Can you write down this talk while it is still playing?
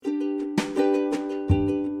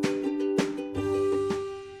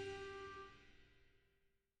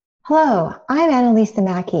Hello, I'm Annalisa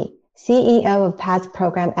Mackey, CEO of PATH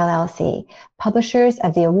Program LLC, publishers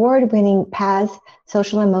of the award-winning PATH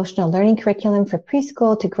Social Emotional Learning Curriculum for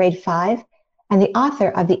Preschool to Grade 5, and the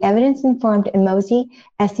author of the Evidence-Informed Emoji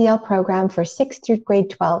SEL Program for 6th through Grade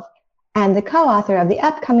 12, and the co-author of the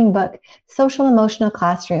upcoming book, Social Emotional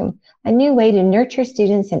Classroom, a new way to nurture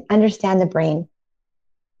students and understand the brain.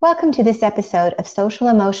 Welcome to this episode of Social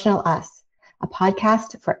Emotional Us, a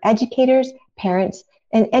podcast for educators, parents,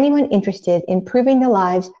 and anyone interested in improving the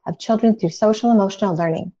lives of children through social emotional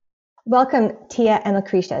learning. Welcome, Tia and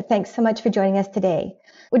Lucretia. Thanks so much for joining us today.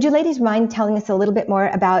 Would you ladies mind telling us a little bit more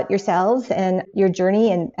about yourselves and your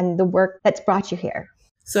journey and the work that's brought you here?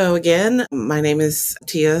 So again, my name is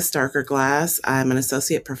Tia Starker Glass. I'm an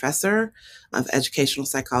associate professor of educational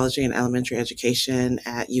psychology and elementary education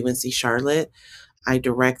at UNC Charlotte. I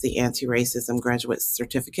direct the anti-racism graduate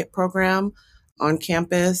certificate program on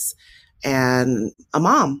campus, and a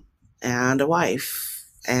mom and a wife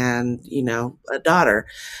and, a daughter.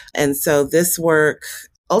 And so this work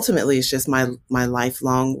ultimately is just my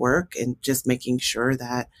lifelong work, and just making sure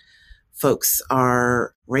that folks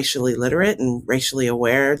are racially literate and racially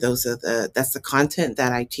aware. That's the content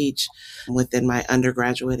that I teach within my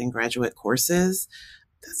undergraduate and graduate courses.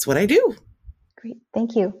 That's what I do. Great.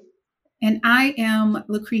 Thank you. And I am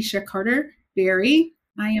Lucretia Carter Berry.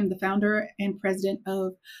 I am the founder and president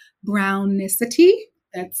of Brownicity.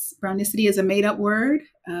 Brownicity is a made-up word.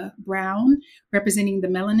 Brown representing the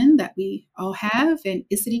melanin that we all have, and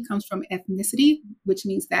icity comes from ethnicity, which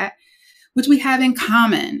means that which we have in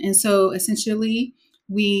common. And so essentially,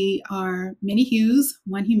 we are many hues,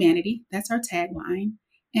 one humanity. That's our tagline.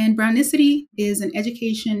 And Brownicity is an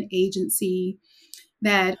education agency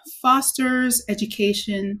that fosters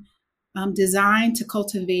education designed to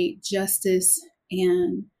cultivate justice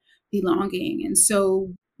and belonging. And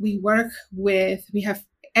so we have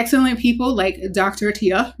excellent people like Dr.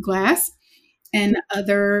 Tia Glass and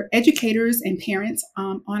other educators and parents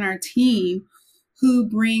on our team who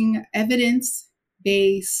bring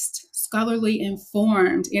evidence-based, scholarly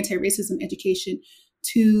informed anti-racism education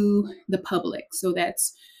to the public. So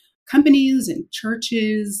that's companies and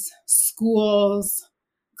churches, schools,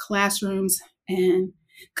 classrooms, and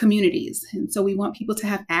communities. And so we want people to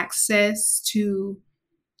have access to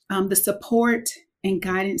the support and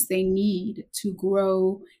guidance they need to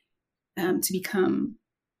grow, to become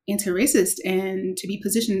anti-racist, and to be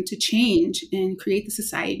positioned to change and create the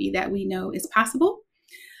society that we know is possible.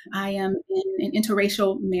 I am in an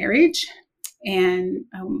interracial marriage, and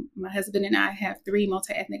my husband and I have 3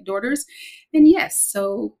 multi-ethnic daughters. And yes,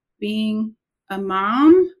 so being a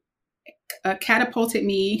mom catapulted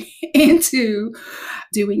me into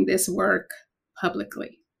doing this work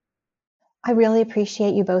publicly. I really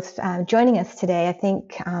appreciate you both joining us today. I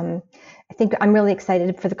think I'm really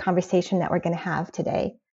excited for the conversation that we're going to have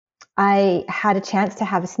today. I had a chance to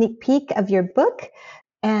have a sneak peek of your book,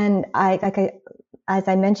 and as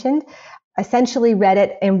I mentioned, essentially read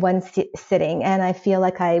it in one sitting, and I feel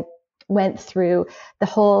like I went through the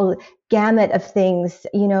whole gamut of things.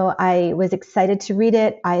 I was excited to read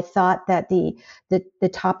it. I thought that the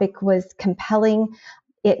topic was compelling.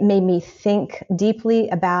 It made me think deeply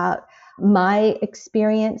about my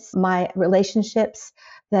experience, my relationships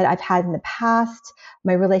that I've had in the past,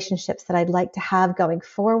 my relationships that I'd like to have going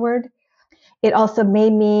forward. It also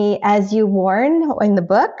made me, as you warn in the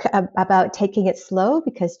book, about taking it slow,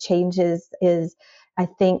 because change is I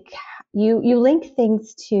think you link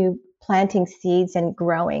things to planting seeds and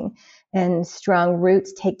growing, and strong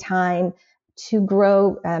roots take time to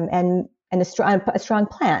grow, and a strong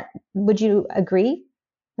plant. Would you agree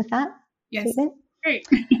with that statement? Great.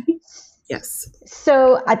 Yes.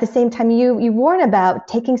 So at the same time, you warn about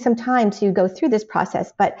taking some time to go through this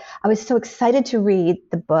process, but I was so excited to read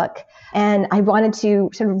the book, and I wanted to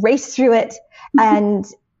sort of race through it and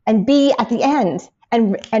be at the end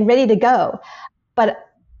and ready to go. But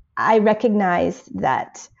I recognize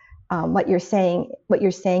that what you're saying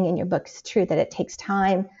in your book is true, that it takes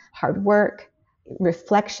time, hard work,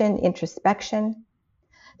 reflection, introspection.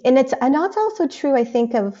 And it's also true, I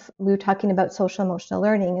think, we were talking about social emotional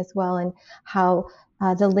learning as well, and how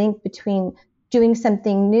the link between doing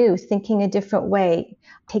something new, thinking a different way,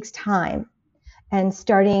 takes time, and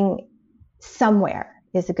starting somewhere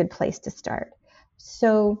is a good place to start.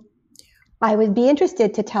 So I would be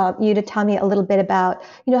interested to tell me a little bit about,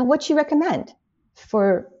 what you recommend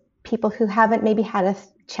for people who haven't maybe had a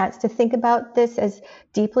chance to think about this as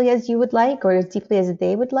deeply as you would like, or as deeply as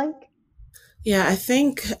they would like. Yeah, I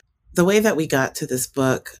think the way that we got to this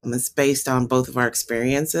book is based on both of our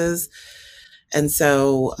experiences. And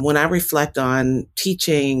so when I reflect on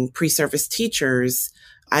teaching pre-service teachers,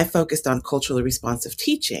 I focused on culturally responsive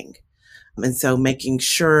teaching. And so making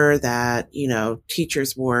sure that,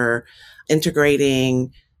 teachers were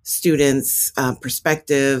integrating students'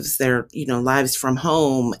 perspectives, their, lives from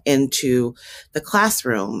home into the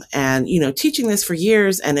classroom, and, teaching this for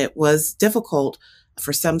years. And it was difficult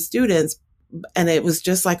for some students. And it was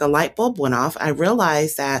just like a light bulb went off. I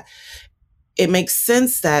realized that it makes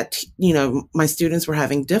sense that, my students were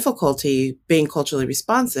having difficulty being culturally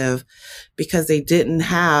responsive because they didn't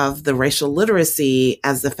have the racial literacy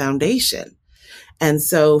as the foundation. And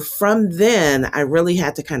so from then, I really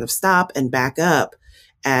had to kind of stop and back up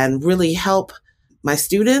and really help my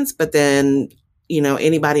students, but then,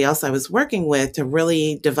 anybody else I was working with to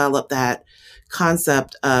really develop that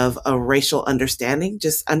concept of a racial understanding,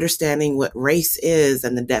 just understanding what race is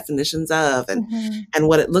and the definitions of and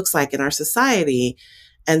what it looks like in our society.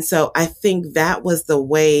 And so I think that was the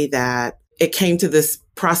way that it came to this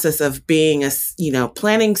process of being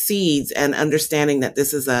planting seeds and understanding that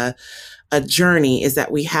this is a journey, is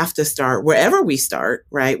that we have to start wherever we start,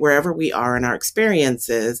 right? Wherever we are in our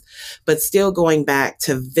experiences, but still going back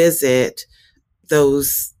to visit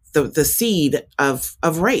the seed of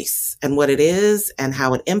race and what it is and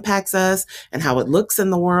how it impacts us and how it looks in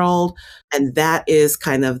the world. And that is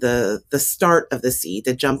kind of the start of the seed,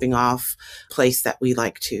 the jumping off place that we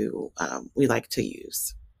like to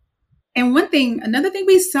use. And another thing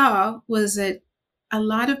we saw was that a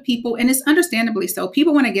lot of people, and it's understandably so,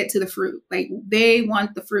 people want to get to the fruit, like they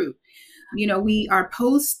want the fruit. We are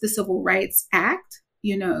post the Civil Rights Act,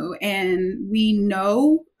 and we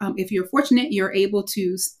know if you're fortunate, you're able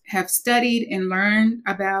to have studied and learned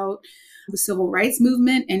about the civil rights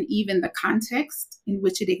movement and even the context in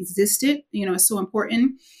which it existed, is so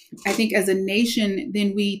important. I think as a nation,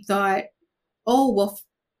 then we thought, oh, well,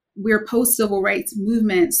 we're post civil rights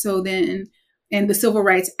movement. So then, and the Civil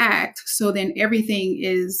Rights Act. So then everything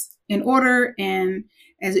is in order and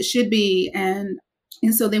as it should be. And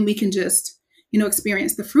so then we can just,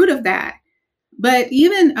 experience the fruit of that. But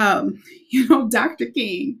even, Dr.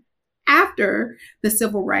 King, after the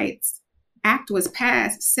Civil Rights Act was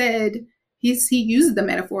passed, said, he used the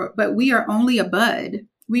metaphor, but we are only a bud.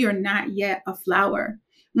 We are not yet a flower.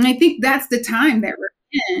 And I think that's the time that we're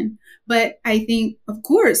in. But I think, of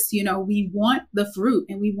course, we want the fruit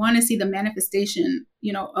and we want to see the manifestation,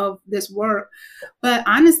 of this work. But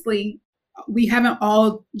honestly, we haven't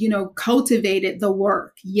all, cultivated the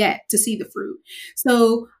work yet to see the fruit.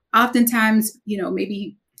 So oftentimes,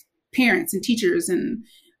 maybe parents and teachers and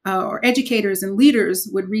or educators and leaders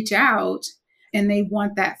would reach out and they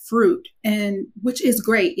want that fruit, and which is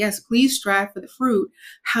great. Yes, please strive for the fruit.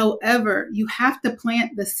 However, you have to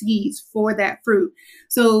plant the seeds for that fruit.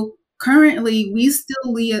 So currently, we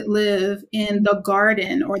still live in the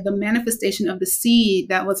garden or the manifestation of the seed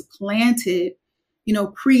that was planted,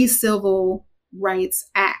 pre-Civil Rights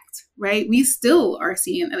Act, right? We still are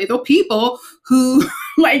seeing the people who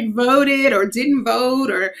voted or didn't vote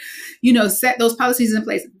or, set those policies in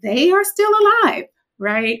place. They are still alive,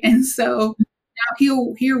 right? And so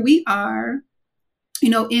now here we are,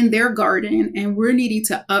 in their garden, and we're needing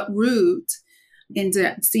to uproot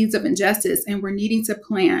into seeds of injustice, and we're needing to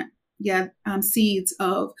plant seeds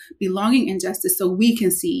of belonging and justice so we can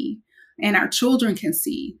see and our children can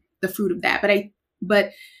see the fruit of that.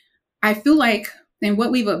 But I feel like, and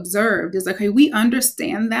what we've observed is, okay, we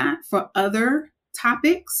understand that for other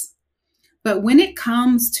topics, but when it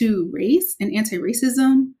comes to race and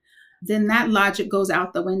anti-racism, then that logic goes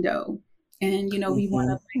out the window. And, we want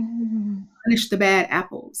to punish the bad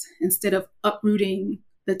apples instead of uprooting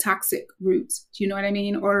the toxic roots. Do you know what I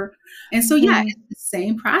mean? And so, it's the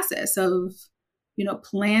same process of,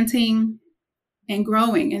 planting and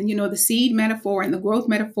growing. And, the seed metaphor and the growth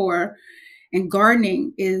metaphor and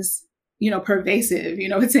gardening is, pervasive,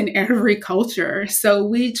 it's in every culture. So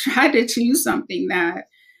we try to choose something that,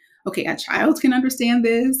 okay, a child can understand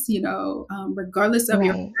this, regardless of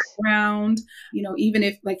your background, even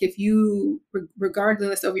if you,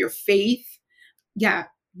 regardless of your faith,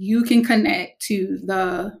 you can connect to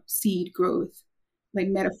the seed growth,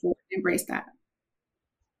 metaphor, embrace that.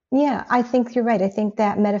 Yeah, I think you're right. I think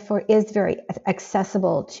that metaphor is very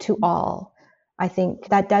accessible to all. I think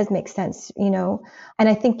that does make sense, and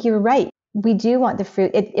I think you're right. We do want the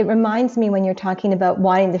fruit. It reminds me when you're talking about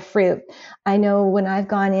wanting the fruit. I know when I've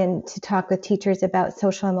gone in to talk with teachers about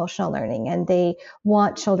social emotional learning, and they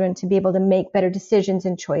want children to be able to make better decisions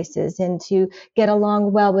and choices and to get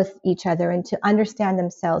along well with each other and to understand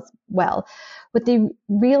themselves well. What they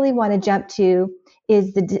really want to jump to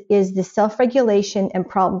is the self-regulation and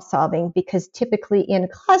problem solving, because typically in a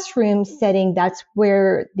classroom setting, that's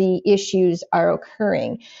where the issues are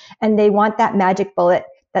occurring. And they want that magic bullet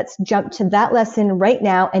Let's jump to that lesson right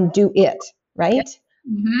now and do it, right?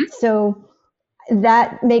 Mm-hmm. So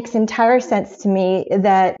that makes entire sense to me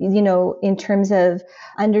that, in terms of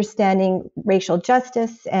understanding racial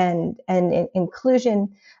justice and inclusion,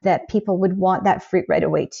 that people would want that fruit right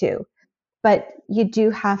away too. But you do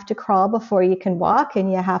have to crawl before you can walk,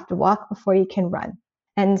 and you have to walk before you can run.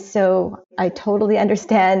 And so I totally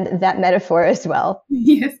understand that metaphor as well.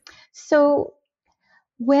 Yes. So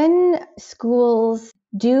when schools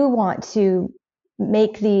do want to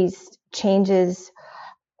make these changes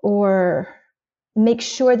or make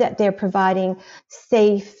sure that they're providing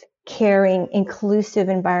safe, caring, inclusive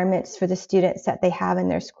environments for the students that they have in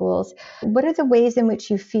their schools, what are the ways in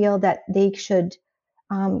which you feel that they should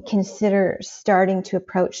consider starting to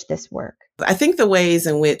approach this work? I think the ways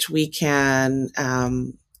in which we can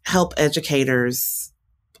help educators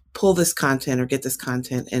pull this content or get this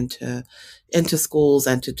content into schools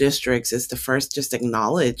and to districts is to first just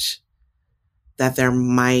acknowledge that there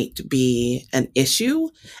might be an issue,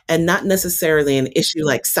 and not necessarily an issue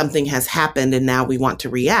like something has happened and now we want to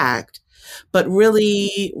react, but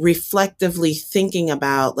really reflectively thinking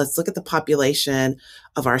about, let's look at the population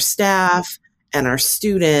of our staff and our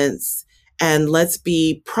students, and let's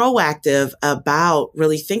be proactive about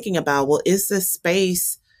really thinking about, well, is this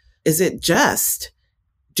space, is it just?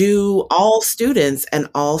 Do all students and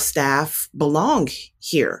all staff belong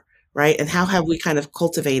here? Right? And how have we kind of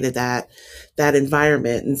cultivated that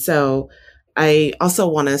environment? And so I also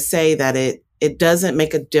want to say that it doesn't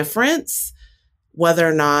make a difference whether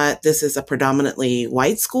or not this is a predominantly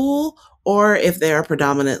white school or if they are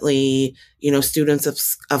predominantly,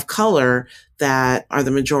 students of color that are the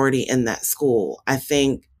majority in that school. I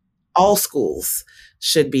think all schools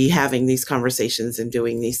should be having these conversations and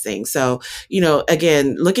doing these things. So,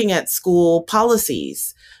 again, looking at school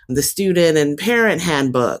policies, the student and parent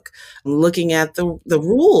handbook, looking at the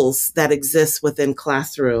rules that exist within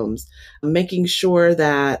classrooms, making sure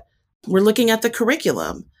that we're looking at the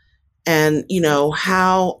curriculum and,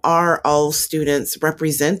 how are all students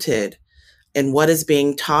represented and what is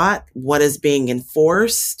being taught, what is being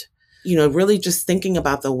enforced, really just thinking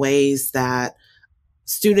about the ways that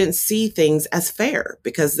students see things as fair,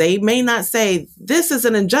 because they may not say this is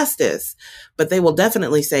an injustice, but they will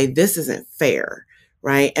definitely say this isn't fair,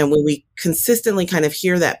 right? And when we consistently kind of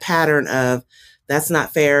hear that pattern of that's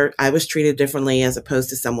not fair, I was treated differently as opposed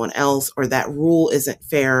to someone else, or that rule isn't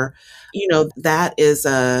fair, that is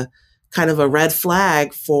a kind of a red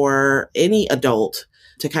flag for any adult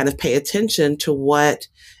to kind of pay attention to what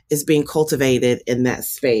is being cultivated in that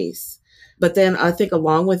space. But then I think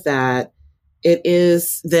along with that, it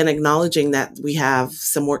is then acknowledging that we have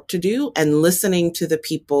some work to do and listening to the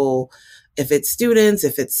people, if it's students,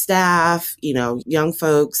 if it's staff, young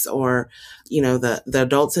folks, or, the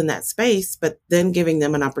adults in that space, but then giving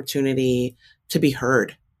them an opportunity to be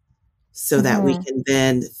heard so that we can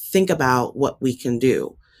then think about what we can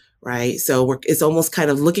do, right? So it's almost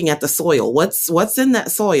kind of looking at the soil. What's in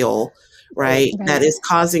that soil, right? That is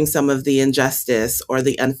causing some of the injustice or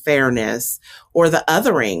the unfairness or the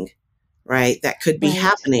othering, right, that could be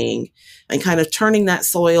happening, and kind of turning that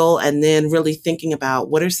soil and then really thinking about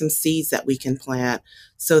what are some seeds that we can plant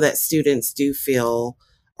so that students do feel,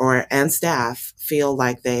 and staff feel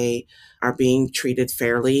like they are being treated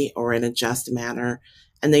fairly or in a just manner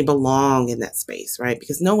and they belong in that space, right?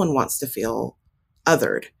 Because no one wants to feel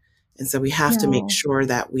othered. And so we have to make sure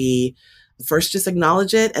that we first just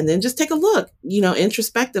acknowledge it and then just take a look,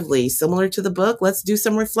 introspectively, similar to the book. Let's do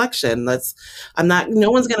some reflection.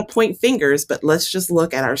 No one's going to point fingers, but let's just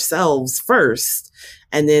look at ourselves first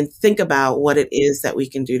and then think about what it is that we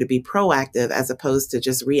can do to be proactive as opposed to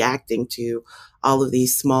just reacting to all of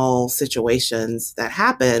these small situations that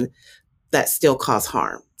happen that still cause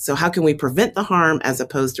harm. So how can we prevent the harm as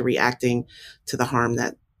opposed to reacting to the harm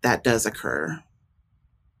that does occur?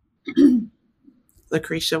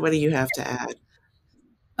 Lucretia, what do you have to add?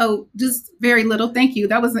 Oh, just very little. Thank you.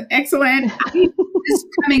 That was an excellent. Just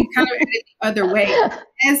coming kind of the other way.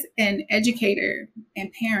 As an educator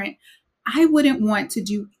and parent, I wouldn't want to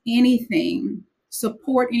do anything,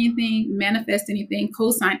 support anything, manifest anything,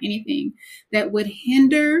 co-sign anything that would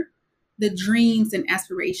hinder the dreams and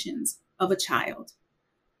aspirations of a child,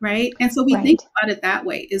 right? And so we think about it that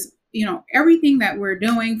way is, everything that we're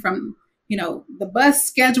doing from, the bus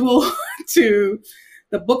schedule to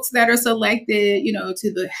the books that are selected,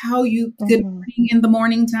 to the how you good morning in the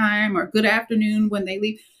morning time or good afternoon when they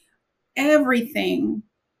leave. Everything,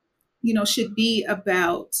 should be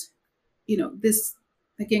about, this,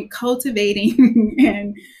 again, cultivating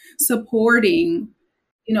and supporting,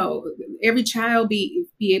 every child be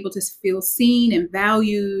able to feel seen and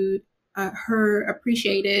valued heard,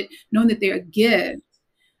 appreciated, knowing that they're a gift,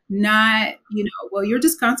 not, well, you're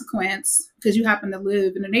just consequence because you happen to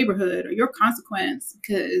live in a neighborhood, or your consequence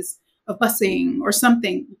because of busing or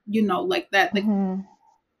something, like that. Like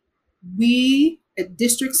we, at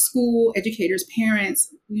district school educators,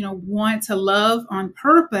 parents, want to love on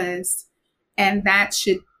purpose, and that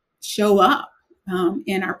should show up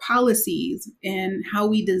in our policies and how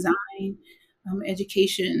we design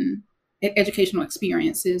educational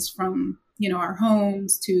experiences from, our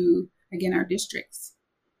homes to, again, our districts.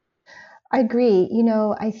 I agree.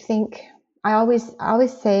 I think I always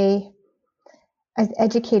say, as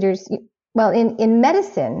educators, well, in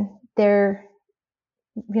medicine, they're,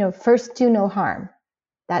 first do no harm.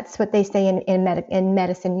 That's what they say in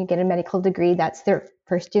medicine. You get a medical degree, that's their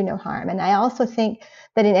first do no harm. And I also think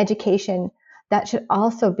that in education, that should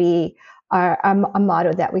also be a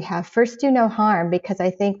motto that we have, first do no harm, because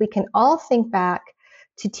I think we can all think back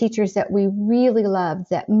to teachers that we really loved,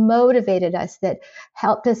 that motivated us, that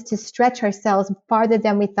helped us to stretch ourselves farther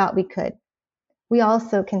than we thought we could. We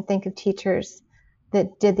also can think of teachers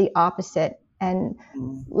that did the opposite and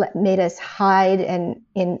made us hide and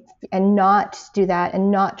not do that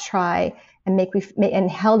and not try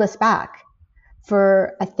and held us back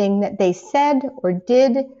for a thing that they said or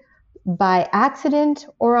did by accident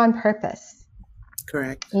or on purpose.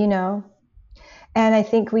 Correct. And I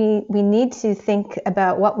think we need to think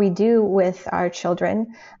about what we do with our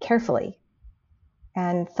children carefully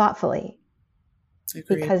and thoughtfully.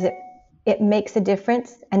 Agreed. Because it makes a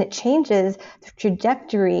difference, and it changes the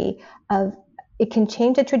trajectory of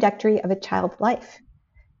a child's life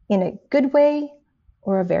in a good way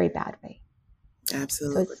or a very bad way.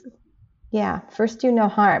 Absolutely. So first do no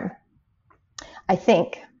harm, I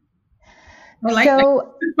think. I like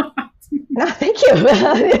that. No, thank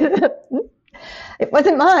you. It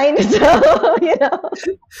wasn't mine, so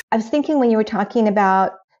I was thinking when you were thinking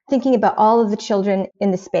about all of the children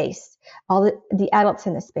in the space, all the adults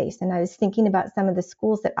in the space, and I was thinking about some of the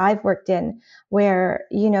schools that I've worked in where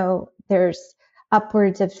there's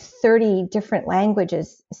upwards of 30 different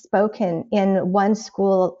languages spoken in one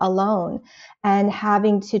school alone, and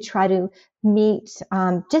having to try to meet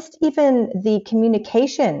just even the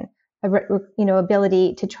communication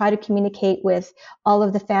ability to try to communicate with all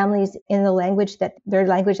of the families in their language that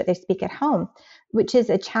they speak at home, which is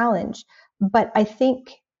a challenge. But I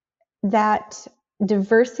think that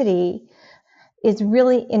diversity is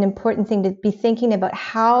really an important thing to be thinking about.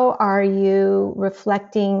 How are you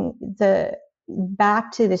reflecting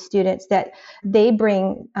back to the students that they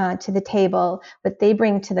bring to the table, what they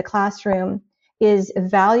bring to the classroom is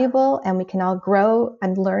valuable, and we can all grow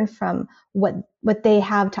and learn from what they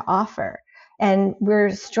have to offer. And we're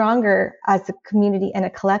stronger as a community and a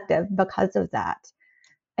collective because of that.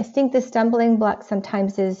 I think the stumbling block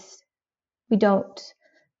sometimes is we don't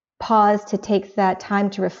pause to take that time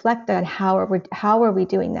to reflect on how are we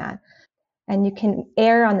doing that. And you can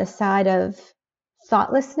err on the side of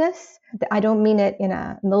thoughtlessness. I don't mean it in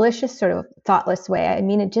a malicious sort of thoughtless way. I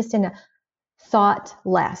mean it just in a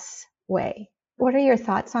thoughtless way. What are your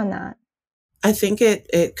thoughts on that? I think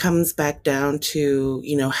it comes back down to,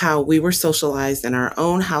 how we were socialized in our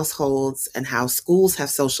own households and how schools have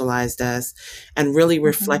socialized us, and really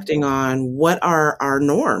reflecting on what are our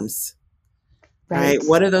norms, right?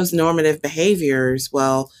 What are those normative behaviors?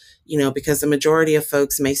 Well, because the majority of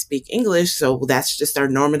folks may speak English, so that's just our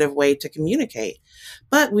normative way to communicate.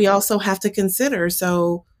 But we also have to consider,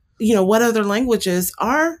 what other languages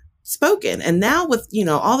are spoken. And now with,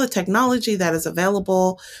 all the technology that is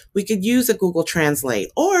available, we could use a Google Translate,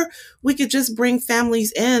 or we could just bring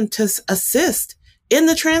families in to assist in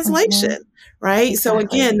the translation, right? Exactly. So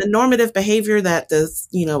again, the normative behavior that a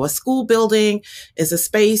school building is a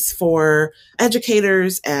space for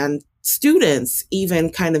educators and students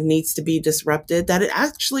even kind of needs to be disrupted, that it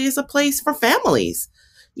actually is a place for families.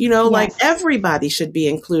 Like everybody should be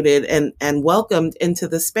included and welcomed into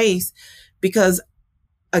the space, because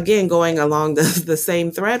again, going along the same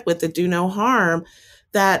thread with the do no harm,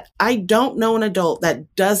 that I don't know an adult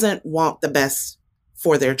that doesn't want the best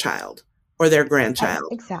for their child or their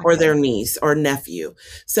grandchild or their niece or nephew.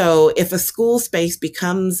 So if a school space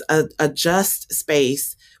becomes a just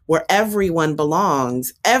space where everyone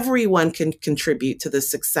belongs, everyone can contribute to the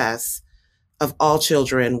success of all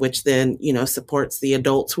children, which then, supports the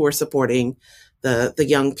adults who are supporting the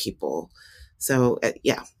young people. So,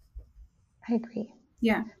 yeah. I agree.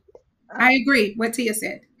 Yeah, I agree. What Tia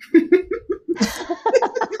said.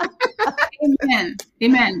 Amen.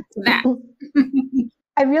 Amen to that.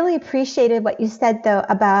 I really appreciated what you said, though,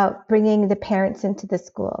 about bringing the parents into the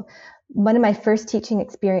school. One of my first teaching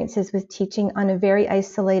experiences was teaching on a very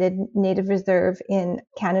isolated native reserve in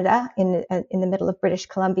Canada, in the middle of British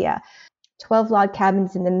Columbia. 12 log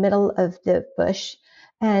cabins in the middle of the bush.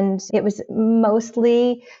 And it was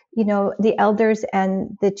mostly, the elders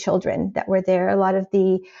and the children that were there. A lot of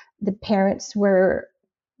the parents were,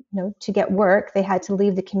 to get work, they had to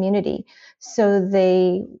leave the community. So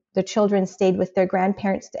the children stayed with their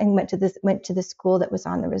grandparents and went to the school that was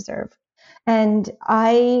on the reserve. And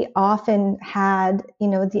I often had,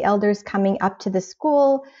 the elders coming up to the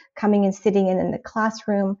school, coming and sitting in the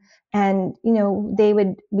classroom. And,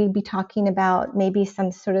 we'd be talking about maybe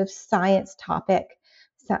some sort of science topic.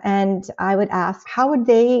 So, and I would ask, how would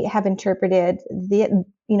they have interpreted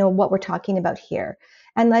what we're talking about here?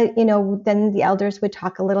 And then the elders would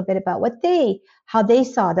talk a little bit about how they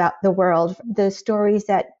saw the world, the stories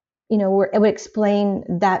that, it would explain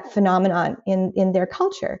that phenomenon in their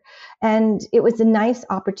culture. And it was a nice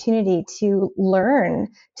opportunity to learn,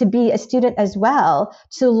 to be a student as well,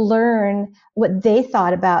 to learn what they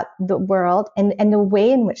thought about the world and the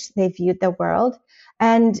way in which they viewed the world,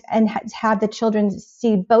 and have the children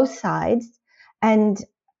see both sides and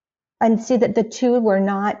see that the two were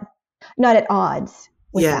not at odds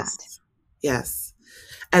with that. Yes.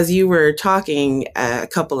 As you were talking, a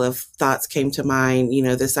couple of thoughts came to mind,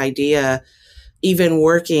 this idea, even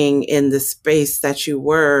working in the space that you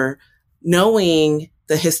were, knowing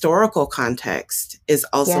the historical context is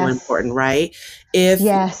also important, right? If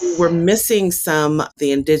we're missing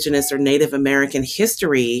the Indigenous or Native American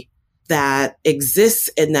history that exists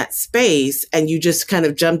in that space, and you just kind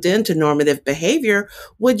of jumped into normative behavior,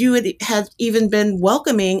 would you have even been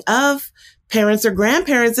welcoming of parents or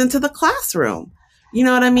grandparents into the classroom? You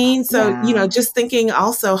know what I mean? So, just thinking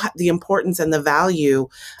also the importance and the value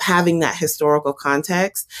having that historical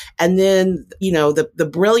context. And then, the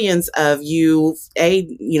brilliance of you,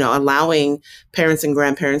 allowing parents and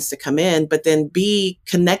grandparents to come in, but then B,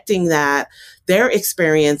 connecting their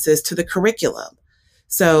experiences to the curriculum.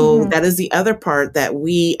 So that is the other part that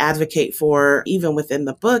we advocate for, even within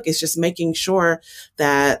the book, is just making sure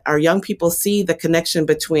that our young people see the connection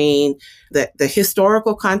between the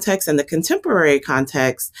historical context and the contemporary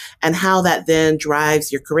context, and how that then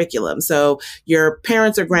drives your curriculum. So your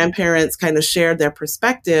parents or grandparents kind of shared their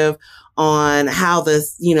perspective on how the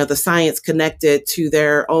science connected to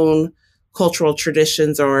their own cultural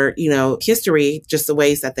traditions or, history, just the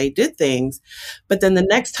ways that they did things. But then the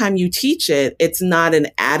next time you teach it, it's not an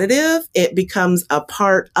additive. It becomes a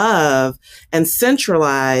part of and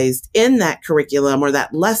centralized in that curriculum or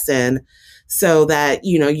that lesson, so that,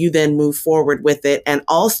 you then move forward with it. And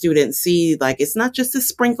all students see, it's not just a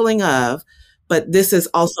sprinkling of, but this is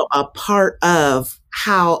also a part of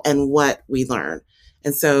how and what we learn.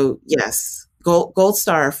 And so, yes, gold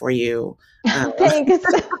star for you. Thanks.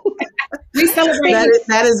 We celebrate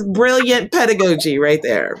that is brilliant pedagogy right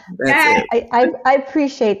there. That's it. I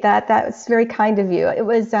appreciate that. That was very kind of you. It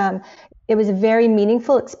was a very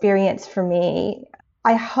meaningful experience for me.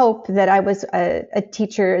 I hope that I was a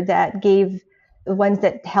teacher that gave the ones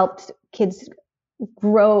that helped kids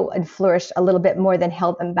grow and flourish a little bit more than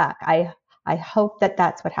held them back. I hope that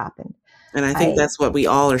that's what happened. And I think that's what we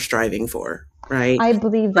all are striving for, right? I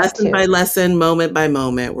believe that lesson by lesson, moment by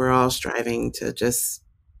moment, we're all striving to just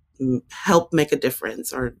help make a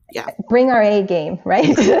difference, or bring our A game,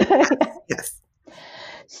 right? Yes.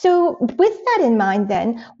 So with that in mind,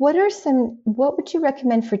 then, what would you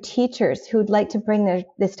recommend for teachers who would like to bring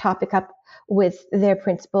this topic up with their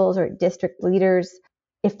principals or district leaders,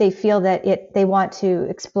 if they feel that they want to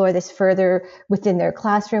explore this further within their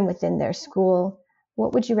classroom, within their school?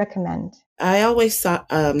 What would you recommend? I always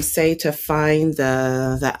say to find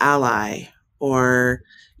the ally, or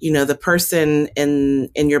the person in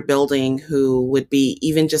your building who would be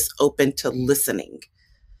even just open to listening,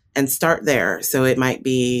 and start there. So it might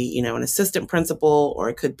be, an assistant principal, or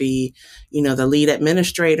it could be, the lead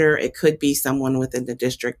administrator. It could be someone within the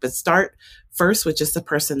district, but start first with just a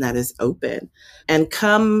person that is open, and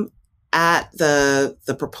come at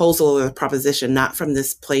the proposal or the proposition, not from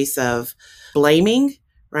this place of blaming,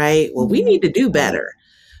 right? Well, we need to do better.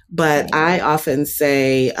 But I often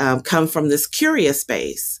say, come from this curious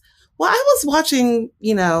space. Well, I was watching,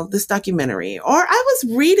 this documentary, or I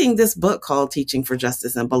was reading this book called Teaching for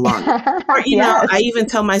Justice and Belonging. Or, I even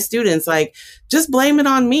tell my students, just blame it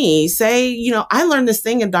on me. Say, I learned this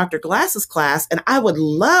thing in Dr. Glass's class, and I would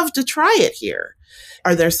love to try it here.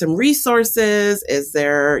 Are there some resources? Is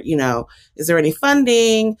there any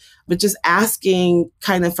funding? But just asking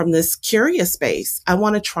kind of from this curious space, I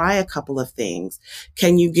want to try a couple of things.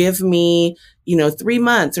 Can you give me, 3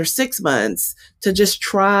 months or 6 months to just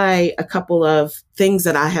try a couple of things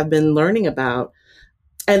that I have been learning about?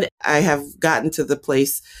 And I have gotten to the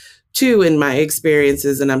place too in my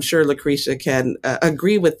experiences, and I'm sure Lucretia can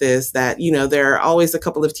agree with this, that, there are always a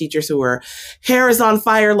couple of teachers who are hair is on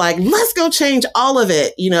fire, like, let's go change all of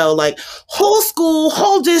it, like whole school,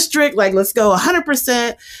 whole district, like, let's go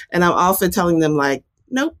 100%. And I'm often telling them, like,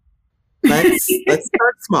 nope, let's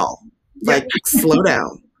start small, like, slow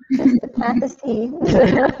down.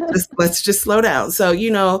 Let's just slow down. So,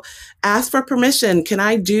 ask for permission. Can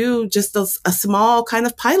I do just a small kind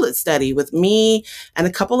of pilot study with me and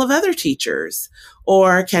a couple of other teachers?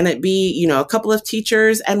 Or can it be, a couple of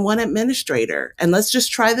teachers and one administrator? And let's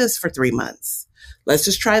just try this for 3 months. Let's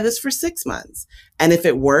just try this for 6 months. And if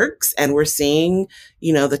it works and we're seeing,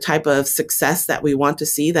 the type of success that we want to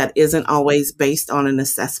see, that isn't always based on an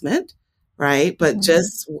assessment, right? But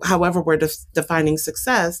just however we're defining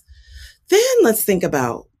success, then let's think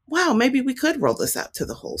about, wow, maybe we could roll this out to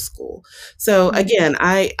the whole school. So again,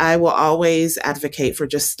 I will always advocate for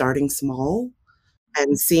just starting small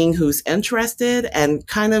and seeing who's interested and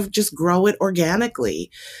kind of just grow it organically.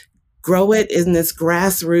 Grow it in this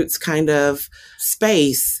grassroots kind of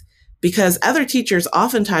space, because other teachers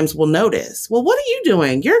oftentimes will notice, well, what are you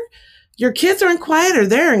doing? Your kids aren't quiet, or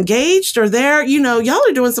they're engaged, or y'all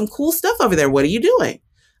are doing some cool stuff over there. What are you doing?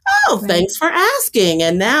 Oh, right. Thanks for asking.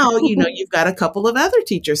 And now, you've got a couple of other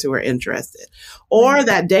teachers who are interested, or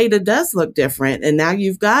that data does look different. And now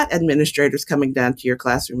you've got administrators coming down to your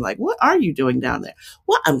classroom, like, what are you doing down there?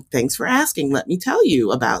 Well, thanks for asking. Let me tell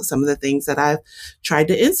you about some of the things that I've tried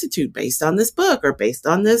to institute based on this book, or based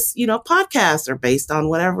on this, podcast, or based on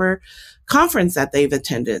whatever conference that they've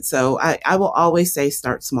attended. So I will always say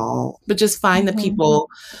start small, but just find the people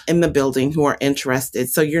in the building who are interested.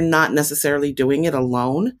 So you're not necessarily doing it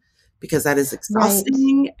alone, because that is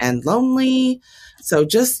exhausting and lonely. So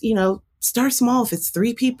just, start small. If it's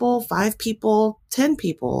 3 people, 5 people, 10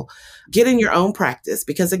 people, get in your own practice.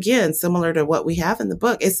 Because again, similar to what we have in the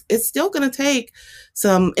book, it's still going to take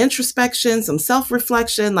some introspection, some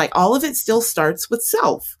self-reflection, like all of it still starts with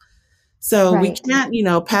self. So we can't,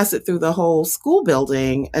 pass it through the whole school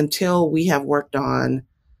building until we have worked on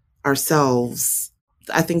ourselves.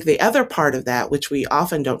 I think the other part of that, which we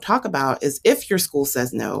often don't talk about, is if your school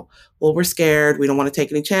says no, well, we're scared. We don't want to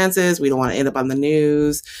take any chances. We don't want to end up on the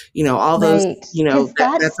news. All those,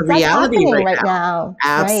 that's a reality right now.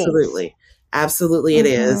 Absolutely. Right. Absolutely it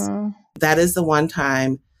is. That is the one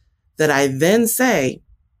time that I then say,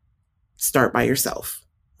 start by yourself.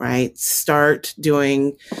 Right? Start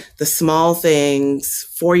doing the small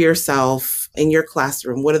things for yourself in your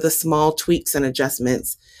classroom. What are the small tweaks and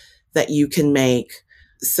adjustments that you can make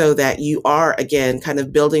so that you are, again, kind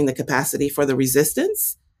of building the capacity for the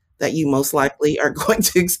resistance that you most likely are going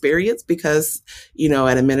to experience because,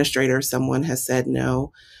 an administrator, someone has said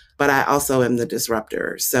no. But I also am the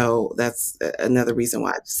disruptor. So that's another reason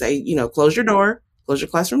why I say, close your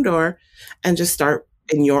classroom door, and just start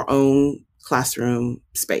in your own classroom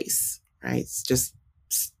space, right? Just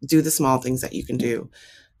do the small things that you can do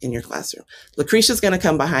in your classroom. Lucretia's going to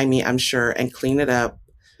come behind me, I'm sure, and clean it up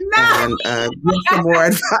and give some more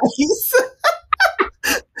advice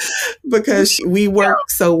because we work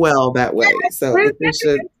so well that way. So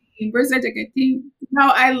we're such a good team. No,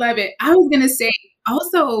 I love it. I was going to say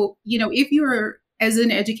also, if you're as an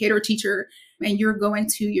educator or teacher, and you're going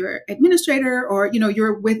to your administrator, or,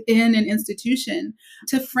 you're within an institution,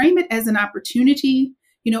 to frame it as an opportunity,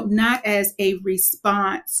 not as a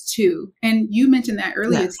response to. And you mentioned that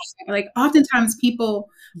earlier, yes. Like oftentimes people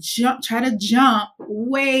try to jump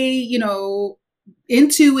way,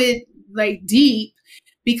 into it like deep,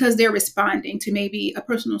 because they're responding to maybe a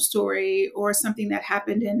personal story or something that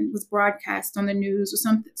happened and was broadcast on the news,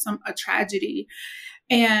 or a tragedy.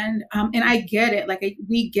 And I get it. Like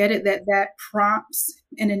we get it that prompts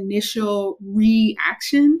an initial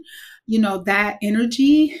reaction. That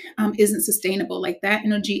energy isn't sustainable. Like that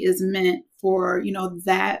energy is meant for,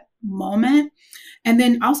 that moment. And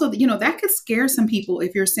then also, that could scare some people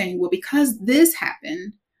if you're saying, well, because this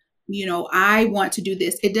happened, I want to do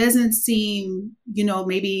this. It doesn't seem,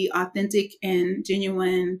 maybe authentic and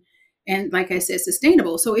genuine. And like I said,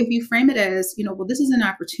 sustainable. So if you frame it as, well, this is an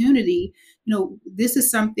opportunity, this is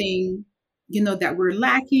something, that we're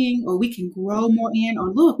lacking, or we can grow more in,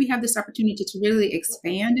 or look, we have this opportunity to really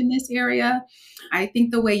expand in this area. I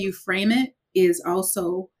think the way you frame it is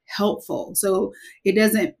also helpful. So it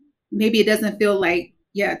doesn't feel like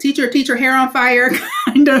teacher hair on fire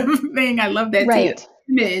kind of thing. I love that Right.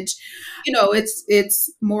 image.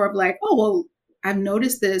 It's more of like, oh, well, I've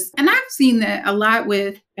noticed this. And I've seen that a lot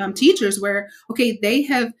with teachers where, okay, they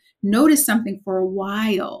have noticed something for a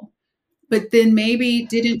while, but then maybe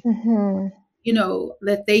didn't,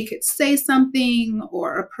 that they could say something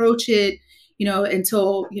or approach it,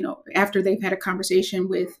 until, after they've had a conversation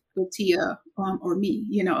with Tia or me,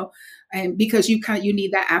 and because you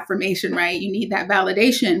need that affirmation, right? You need that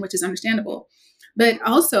validation, which is understandable. But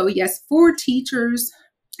also, yes, for teachers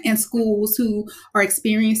and schools who are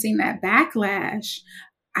experiencing that backlash,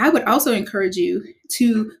 I would also encourage you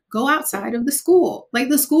to go outside of the school. Like,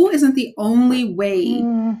 the school isn't the only way,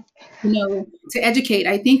 to educate.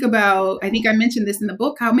 I think I mentioned this in the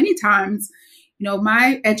book, how many times,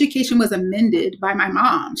 my education was amended by my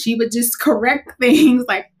mom. She would just correct things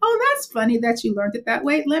like, oh, that's funny that you learned it that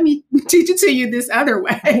way. Let me teach it to you this other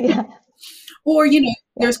way. Yeah. Or,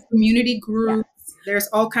 there's community groups. Yeah. There's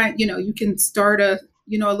all kinds, you can start a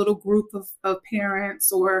little group of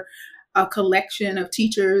parents or a collection of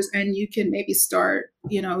teachers, and you can maybe start,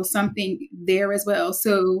 something there as well.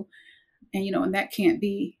 So, and that can't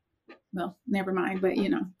be, well, never mind, but,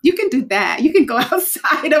 you can do that. You can go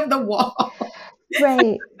outside of the wall.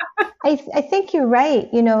 Right. I think you're right.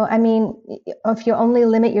 If you only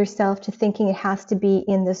limit yourself to thinking it has to be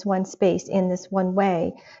in this one space, in this one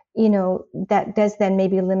way, that does then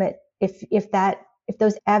maybe limit if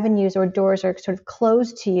those avenues or doors are sort of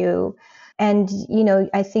closed to you. And,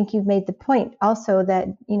 I think you've made the point also that,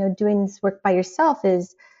 doing this work by yourself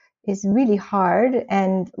is really hard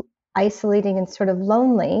and isolating and sort of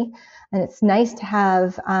lonely. And it's nice to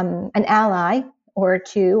have an ally or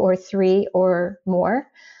two or three or more.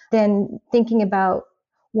 Then thinking about,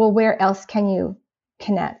 well, where else can you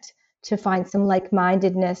connect to find some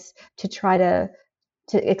like-mindedness to try to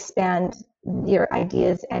expand your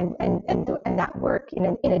ideas and that work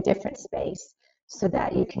in a different space, so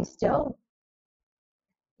that you can still,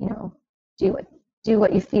 do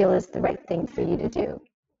what you feel is the right thing for you to do.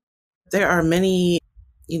 There are many,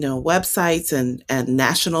 websites and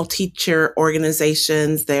national teacher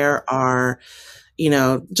organizations. There are,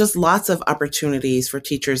 just lots of opportunities for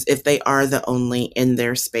teachers if they are the only in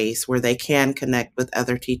their space where they can connect with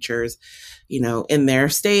other teachers, in their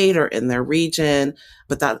state or in their region.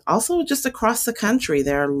 But that also just across the country,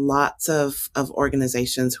 there are lots of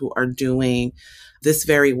organizations who are doing this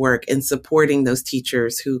very work and supporting those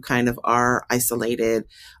teachers who kind of are isolated,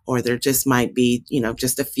 or there just might be,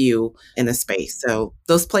 just a few in a space. So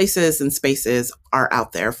those places and spaces are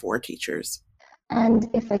out there for teachers. And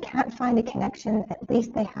if they can't find a connection, at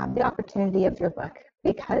least they have the opportunity of your book.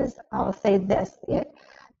 Because I'll say this,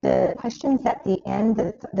 the questions at the end,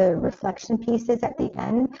 the reflection pieces at the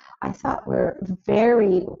end, I thought were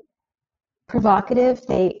very provocative.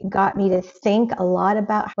 They got me to think a lot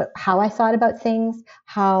about how I thought about things,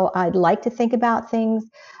 how I'd like to think about things.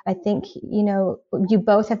 I think, you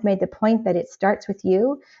both have made the point that it starts with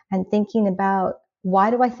you and thinking about,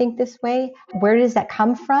 why do I think this way? Where does that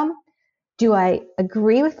come from? Do I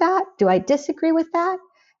agree with that? Do I disagree with that?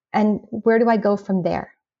 And where do I go from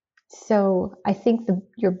there? So I think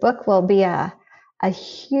your book will be a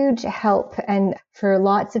huge help, and for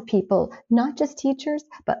lots of people, not just teachers,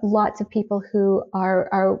 but lots of people who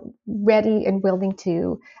are ready and willing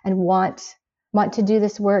to and want to do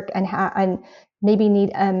this work and maybe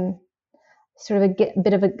need sort of a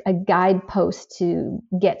bit of a guidepost to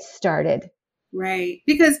get started. Right,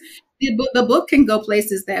 because the book can go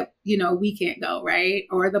places that we can't go, right?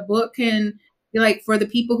 Or the book can be like, for the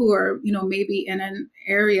people who are maybe in an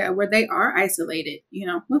area where they are isolated,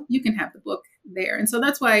 well, you can have the book there. And so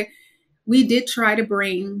that's why we did try to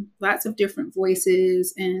bring lots of different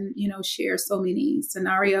voices and share so many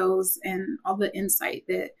scenarios and all the insight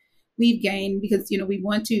that we've gained, because we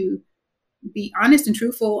want to be honest and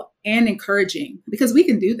truthful and encouraging, because we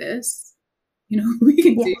can do this. We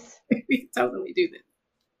can we can totally do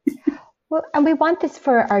this. Well, and we want this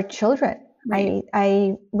for our children. Right.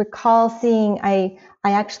 I recall seeing, I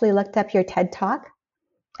actually looked up your TED Talk,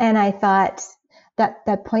 and I thought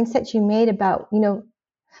that points that you made about,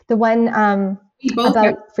 the one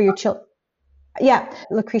about for your children. Yeah,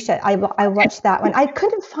 Lucretia, I watched that one. I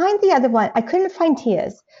couldn't find the other one. I couldn't find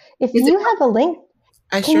Tia's. If you have a link,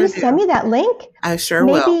 can you send me that link? I sure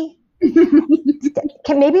will.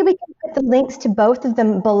 Maybe we can put the links to both of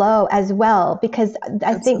them below as well, because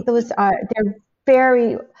I think they're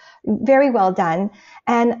very, very well done.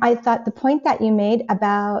 And I thought the point that you made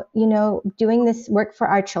about, doing this work for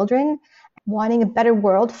our children, wanting a better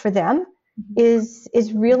world for them, is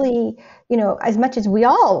really, as much as we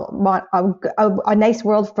all want a nice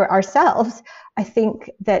world for ourselves, I think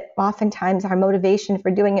that oftentimes our motivation for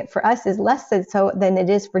doing it for us is less so than it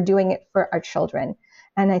is for doing it for our children.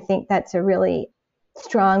 And I think that's a really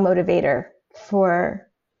strong motivator for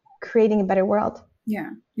creating a better world. Yeah,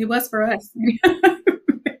 it was for us.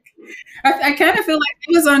 I kind of feel like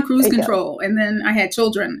it was on cruise control, and then I had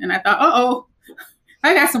children, and I thought,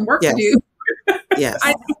 I got some work to do. Yes,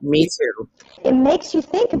 me too. It makes you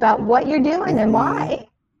think about what you're doing and why.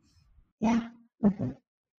 Yeah. Mm-hmm.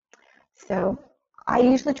 So I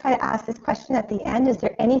usually try to ask this question at the end. Is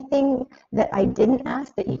there anything that I didn't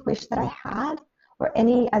ask that you wish that I had, or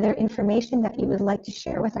any other information that you would like to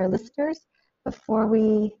share with our listeners before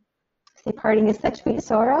we say parting is such sweet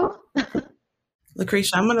sorrow?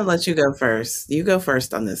 Lucretia, I'm going to let you go first. You go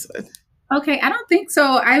first on this one. Okay, I don't think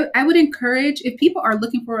so. I would encourage, if people are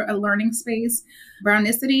looking for a learning space,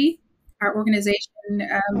 Brownicity, our organization,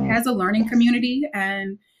 has a learning community,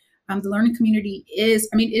 and the learning community it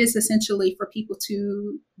is essentially for people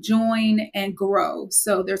to join and grow.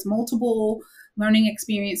 So there's multiple learning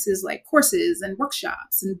experiences like courses and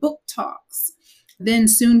workshops and book talks. Then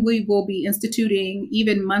soon we will be instituting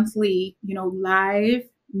even monthly, live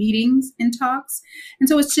meetings and talks. And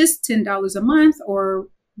so it's just $10 a month or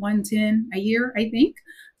 $110 a year, I think,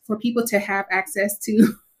 for people to have access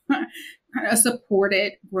to a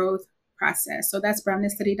supported growth process. So that's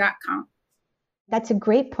brownicity.com. That's a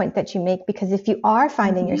great point that you make, because if you are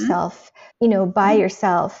finding yourself, by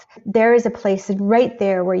yourself, there is a place right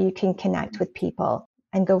there where you can connect with people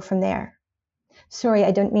and go from there. Sorry,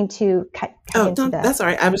 I don't mean to cut into that. That's all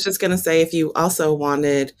right. I was just going to say, if you also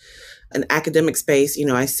wanted an academic space,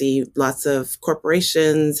 I see lots of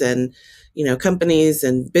corporations and, companies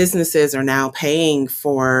and businesses are now paying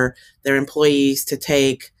for their employees to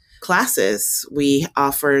take classes. We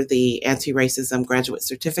offer the Anti-Racism Graduate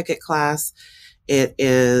Certificate class. It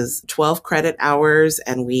is 12 credit hours,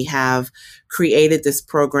 and we have created this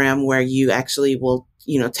program where you actually will,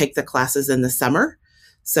 take the classes in the summer.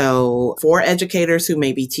 So for educators who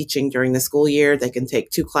may be teaching during the school year, they can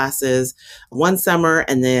take 2 classes one summer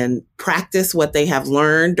and then practice what they have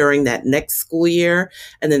learned during that next school year.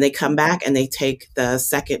 And then they come back and they take the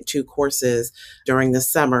second 2 courses during the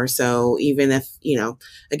summer. So even if,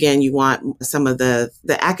 again, you want some of the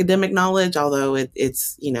academic knowledge, although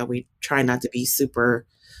it's, we try not to be super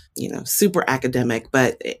academic,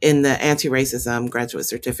 but in the Anti-Racism Graduate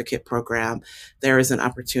Certificate program, there is an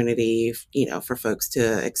opportunity, for folks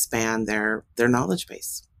to expand their knowledge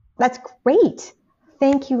base. That's great.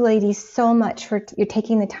 Thank you, ladies, so much for you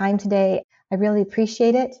taking the time today. I really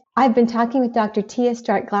appreciate it. I've been talking with Dr. Tia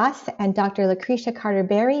Stark-Glass and Dr. Lucretia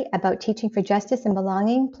Carter-Berry about teaching for justice and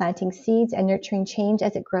belonging, planting seeds, and nurturing change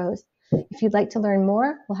as it grows. If you'd like to learn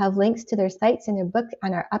more, we'll have links to their sites and their book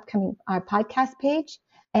on our upcoming podcast page.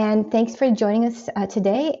 And thanks for joining us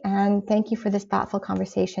today. And thank you for this thoughtful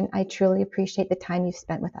conversation. I truly appreciate the time you've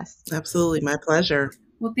spent with us. Absolutely. My pleasure.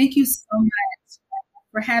 Well, thank you so much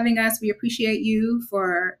for having us. We appreciate you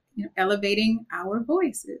for elevating our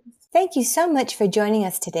voices. Thank you so much for joining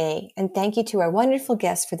us today. And thank you to our wonderful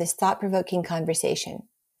guests for this thought-provoking conversation.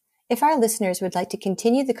 If our listeners would like to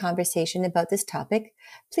continue the conversation about this topic,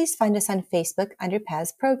 please find us on Facebook under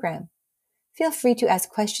Paz Program. Feel free to ask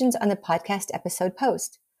questions on the podcast episode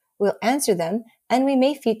post. We'll answer them, and we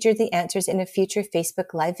may feature the answers in a future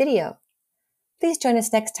Facebook Live video. Please join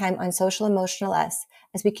us next time on Social Emotional Us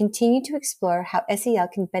as we continue to explore how SEL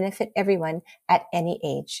can benefit everyone at any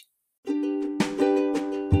age.